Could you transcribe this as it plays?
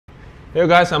Hey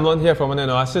guys, I'm Lon here from an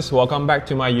Oasis. Welcome back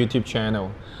to my YouTube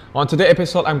channel. On today's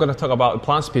episode, I'm going to talk about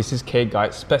plant species care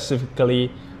guide,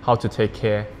 specifically how to take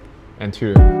care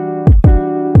Anthurium.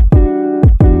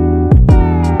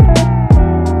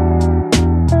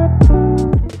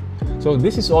 So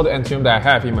this is all the Anthurium that I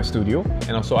have in my studio,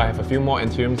 and also I have a few more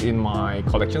Anthuriums in my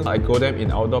collection. I grow them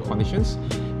in outdoor conditions.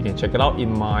 You can check it out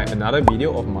in another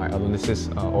video of my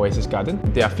Oasis garden.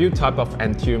 There are a few types of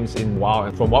Anthuriums in wild,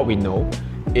 and from what we know,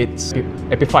 it's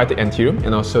epiphytic Anthurium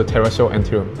and also terrestrial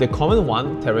Anthurium. The common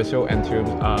one, terrestrial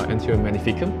Anthurium, are Anthurium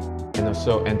magnificum and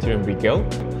also Anthurium regale.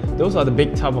 Those are the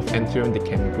big type of Anthurium that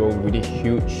can grow really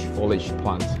huge foliage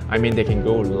plants. I mean, they can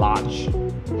grow large.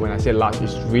 When I say large,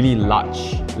 it's really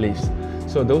large leaves.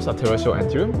 So those are terrestrial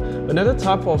Anthurium. Another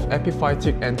type of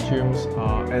epiphytic Anthuriums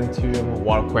are Anthurium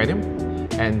waraquenium,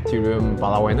 Anthurium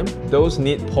balawenum. Those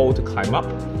need pole to climb up.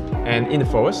 And in the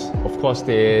forest, of course,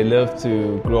 they love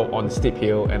to grow on steep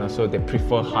hill, and also they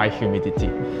prefer high humidity.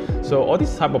 So all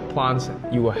these type of plants,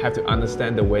 you will have to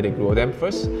understand the way they grow them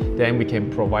first. Then we can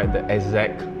provide the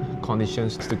exact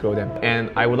conditions to grow them.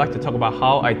 And I would like to talk about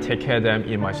how I take care of them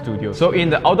in my studio. So in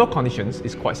the outdoor conditions,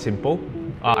 it's quite simple.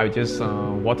 I just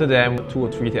water them 2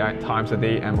 or 3 times a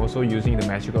day. I'm also using the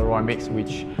magical Aroid mix,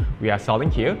 which we are selling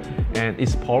here, and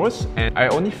it's porous, and I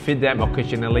only feed them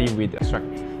occasionally with extract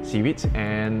seaweed,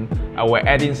 and I will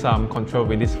add in some controlled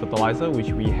release fertilizer,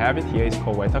 which we have it here. It's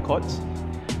called Vitacote.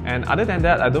 And other than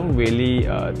that, I don't really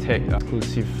take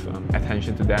exclusive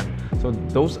attention to them. So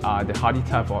those are the hardy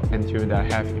type of Anthurium that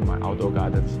I have in my outdoor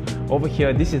gardens. Over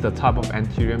here, this is the type of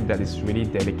Anthurium that is really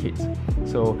delicate.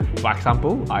 So for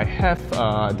example, I have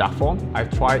dark form.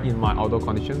 I've tried in my outdoor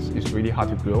conditions. It's really hard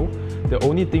to grow. The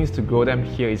only things to grow them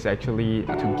here is actually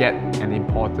to get an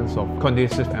importance of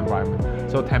conducive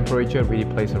environment. So temperature really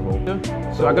plays a role.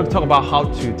 So I'm going to talk about how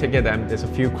to take care of them. There's a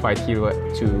few criteria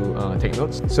to take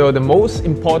notes. So the most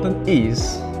important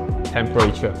is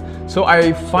temperature. So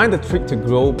I find the trick to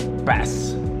grow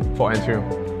best for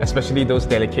Anthurium, especially those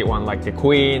delicate ones like the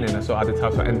queen and also other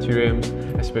types of Anthuriums,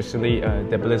 especially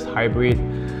Diva's hybrid.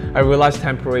 I realized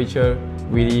temperature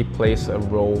really plays a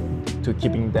role to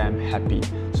keeping them happy.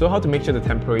 So how to make sure the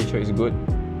temperature is good?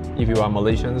 If you are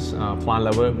Malaysians, plant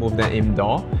lover, move them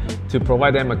indoor to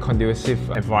provide them a conducive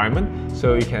environment,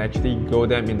 so you can actually grow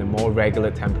them in a more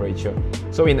regular temperature.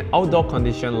 So in outdoor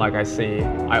condition, like I say,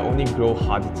 I only grow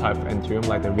hardy type Anthurium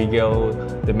like the regale,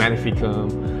 the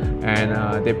magnificum,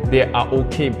 and they are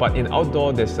okay. But in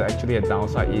outdoor, there's actually a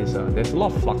downside is there's a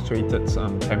lot of fluctuated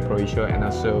temperature, and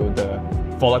also the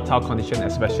volatile condition,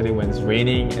 especially when it's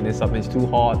raining and then suddenly it's too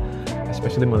hot,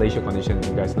 especially Malaysia conditions,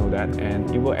 you guys know that,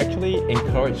 and it will actually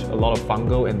encourage a lot of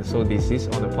fungal and so disease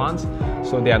on the plants,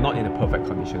 so they are not in a perfect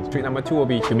condition. Trick number 2 will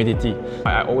be humidity.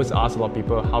 I always ask a lot of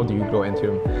people, how do you grow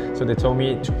Anthurium? So they told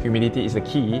me humidity is the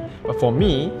key, but for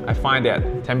me, I find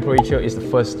that temperature is the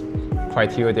first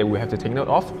criteria that we have to take note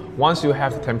of. Once you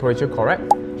have the temperature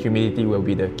correct, humidity will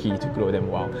be the key to grow them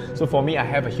well. So for me, I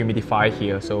have a humidifier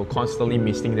here, so constantly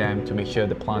misting them to make sure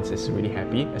the plants is really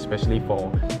happy, especially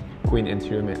for queen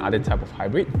Anthurium and other type of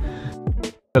hybrid.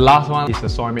 The last one is the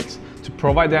soil mix. To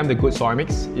provide them the good soil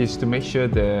mix is to make sure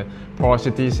the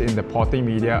porosities in the potting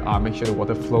media make sure the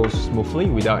water flows smoothly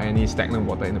without any stagnant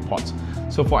water in the pots.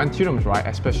 So for Anthuriums, right,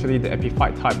 especially the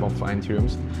epiphyte type of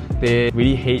Anthuriums, they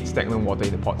really hate stagnant water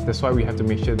in the pots. That's why we have to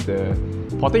make sure the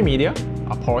potting media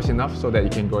are porous enough so that you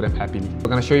can grow them happily. I'm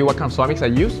going to show you what kind of soil mix I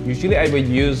use. Usually I will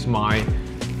use my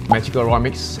magical Aroid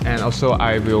mix, and also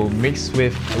I will mix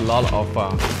with a lot of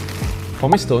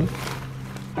Pumice Stone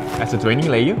as a draining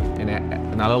layer and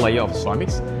another layer of soil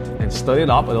mix, and stir it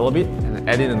up a little bit and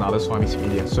add in another soil mix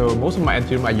media. So most of my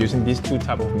Anthurium are using these two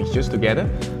type of mixtures together,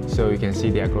 so you can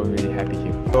see they are growing really happy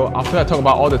here. So after I talk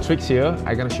about all the tricks here,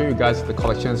 I'm gonna show you guys the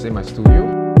collections in my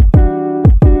studio.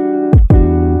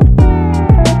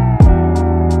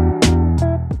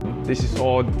 This is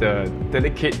all the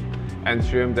delicate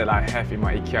Anthurium that I have in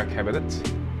my EasyCare cabinet.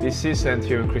 This is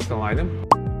Anthurium crystallinum,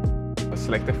 a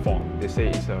selected form. They say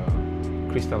it's a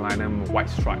crystallinum white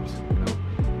stripes, you know.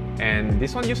 And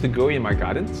this one used to grow in my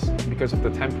gardens because of the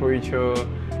temperature.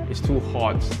 It's too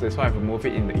hot, that's why I've removed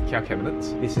it in the EasyCare cabinet.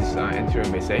 This is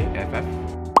Anthurium base FF.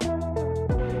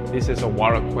 This is a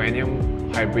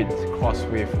waraquenium hybrid crossed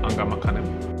with Angamacanum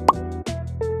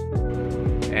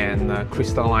and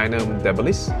crystallinum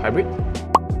Diva's hybrid.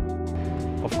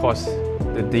 Of course,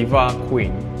 the Diva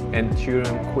queen,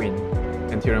 Anthurium queen,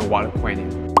 Anthurium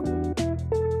waraquenium.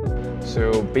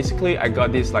 So basically, I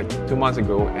got this like 2 months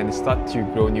ago, and it started to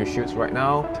grow new shoots right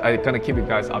now. I'm gonna keep you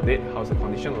guys updated how's the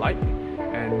condition like.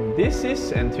 And this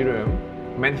is Anthurium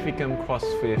magnificum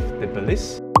crossed with Diva.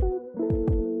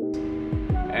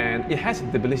 It has a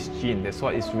Divalis gene, that's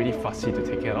why it's really fussy to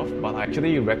take care of, but I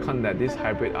actually reckon that this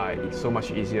hybrid is so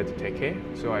much easier to take care.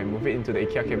 So I move it into the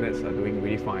IKEA cabinets, are doing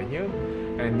really fine here.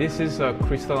 And this is a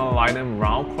crystallinum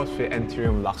round cross with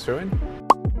Anthurium Luxurian.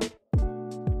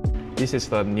 This is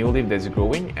the new leaf that's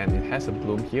growing and it has a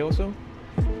bloom here also.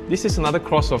 This is another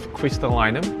cross of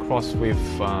crystallinum crossed with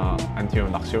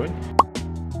Anthurium Luxurian.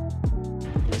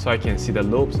 So I can see the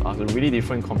lobes are really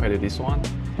different compared to this one.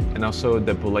 And also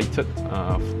the bullated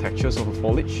textures of the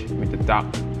foliage with the dark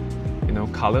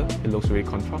color. It looks really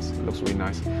contrast, it looks really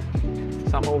nice.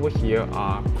 Some over here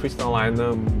are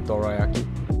crystallinum dorayaki.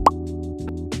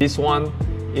 This one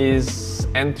is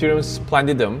Anthurium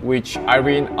splendidum, which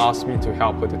Irene asked me to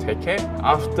help her to take care.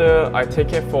 After I take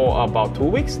care for about 2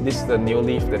 weeks, this is the new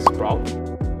leaf that sprout.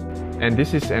 And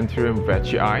this is Anthurium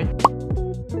vegii.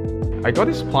 I got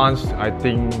these plants I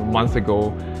think months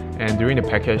ago, and during the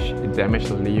package it damaged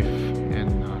the leaf and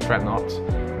thread knots.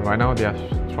 Right now they are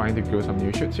trying to grow some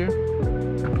new shoots here.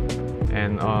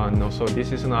 And also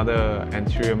this is another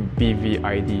Anthurium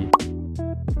BVID.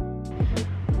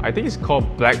 I think it's called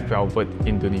Black Velvet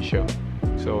Indonesia.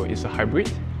 So it's a hybrid,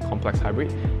 complex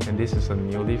hybrid, and this is a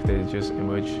new leaf that just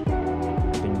emerged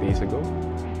I think days ago.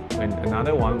 And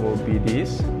another one will be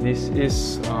this. This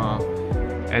is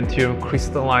Anthurium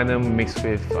crystallinum mixed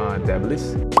with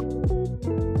Divalis.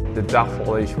 The dark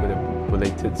foliage with the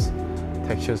bullated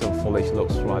textures of foliage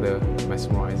looks rather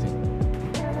mesmerizing.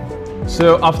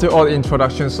 So after all the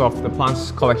introductions of the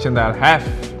plants collection that I have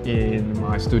in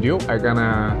my studio, I'm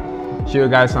gonna show you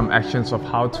guys some actions of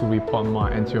how to repot my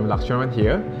Anthurium Luxurian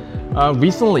here.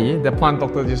 Recently, the plant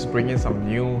doctor just bring in some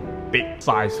new big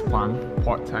size plant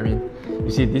pot. I mean,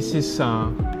 you see this is 5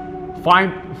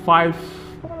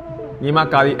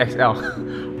 kali XL.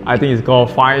 I think it's called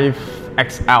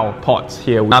 5XL pots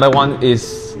here. Another one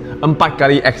is 4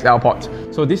 kali XL pot.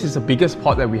 So this is the biggest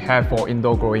pot that we have for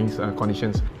indoor growing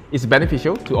conditions. It's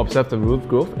beneficial to observe the root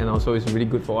growth, and also it's really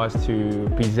good for us to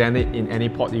present it in any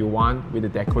pot you want with a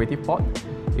decorative pot.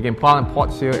 You can plant a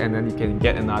pot here and then you can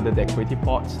get another decorative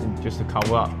pot just to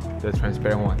cover up the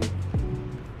transparent one.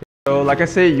 So like I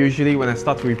say, usually when I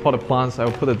start to repot the plants, I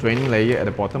will put a draining layer at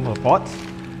the bottom of the pot.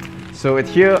 So at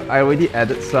here, I already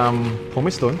added some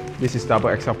Pumice Stone. This is double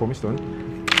XL Pumice Stone.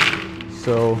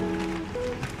 So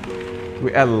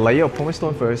we add a layer of Pumice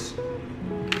Stone first.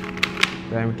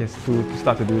 Then we can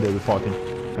start to do the repotting.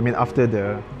 I mean after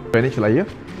the drainage layer.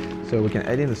 So we can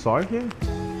add in the soil here.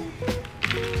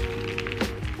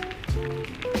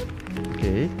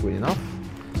 Okay, good enough.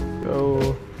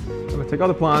 So I'm going to take out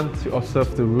the plant to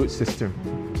observe the root system.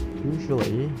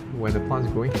 Usually when the plant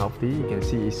is growing healthy, you can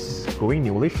see it's growing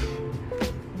new leaf.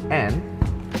 And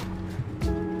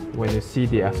when you see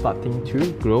they are starting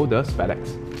to grow the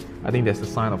spadix, I think that's a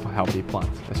sign of a healthy plant,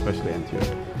 especially Anthurium.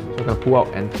 So I'm going to pull out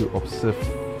and to observe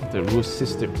the root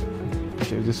system.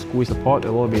 So you just squeeze the pot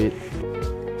a little bit,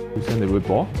 loosen the root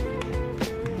ball.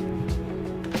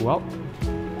 Pull out.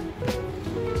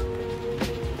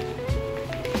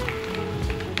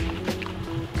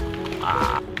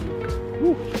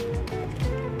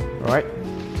 Alright,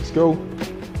 let's go.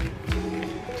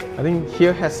 I think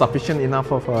here has sufficient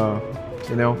enough of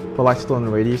perlite stone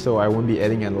already, so I won't be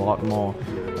adding a lot more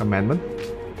amendment.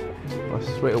 I'll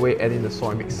straight away add in the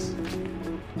soil mix.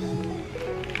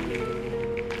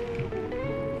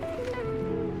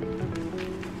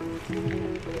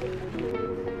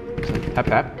 So tap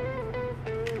tap.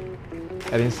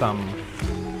 Add in some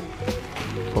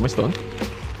Pumice Stone.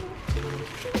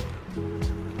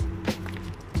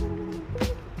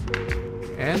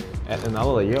 And add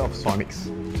another layer of soil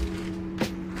mix.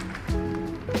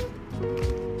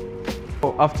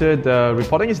 After the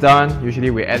repotting is done,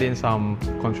 usually we add in some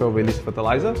controlled release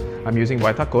fertilizer. I'm using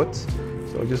Vitacote.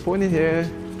 So just put it in here,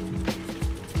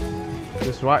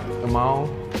 just right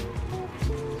amount,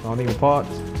 surrounding the pot.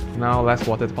 Now let's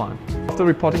water the plant. After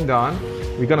repotting done,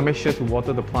 we're gonna make sure to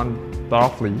water the plant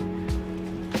thoroughly.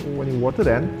 When you water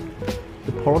then,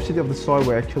 the porosity of the soil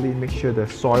will actually make sure the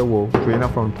soil will drain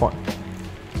out from the pot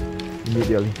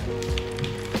immediately.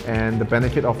 And the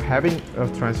benefit of having a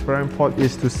transparent pot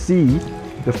is to see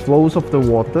the flows of the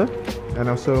water and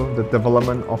also the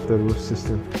development of the root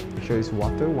system. Make sure it's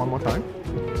water one more time.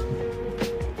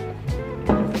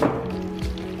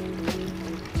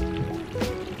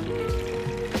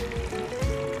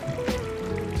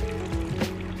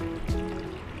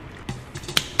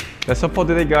 That's all for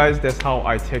today guys. That's how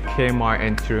I take care of my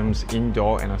Anthuriums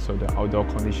indoor and also the outdoor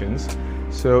conditions.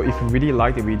 So if you really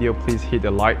like the video, please hit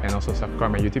the like and also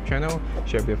subscribe my YouTube channel.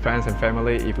 Share with your friends and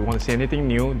family. If you want to see anything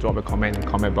new, drop a comment in the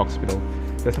comment box below.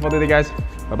 That's all for today guys.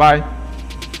 Bye bye.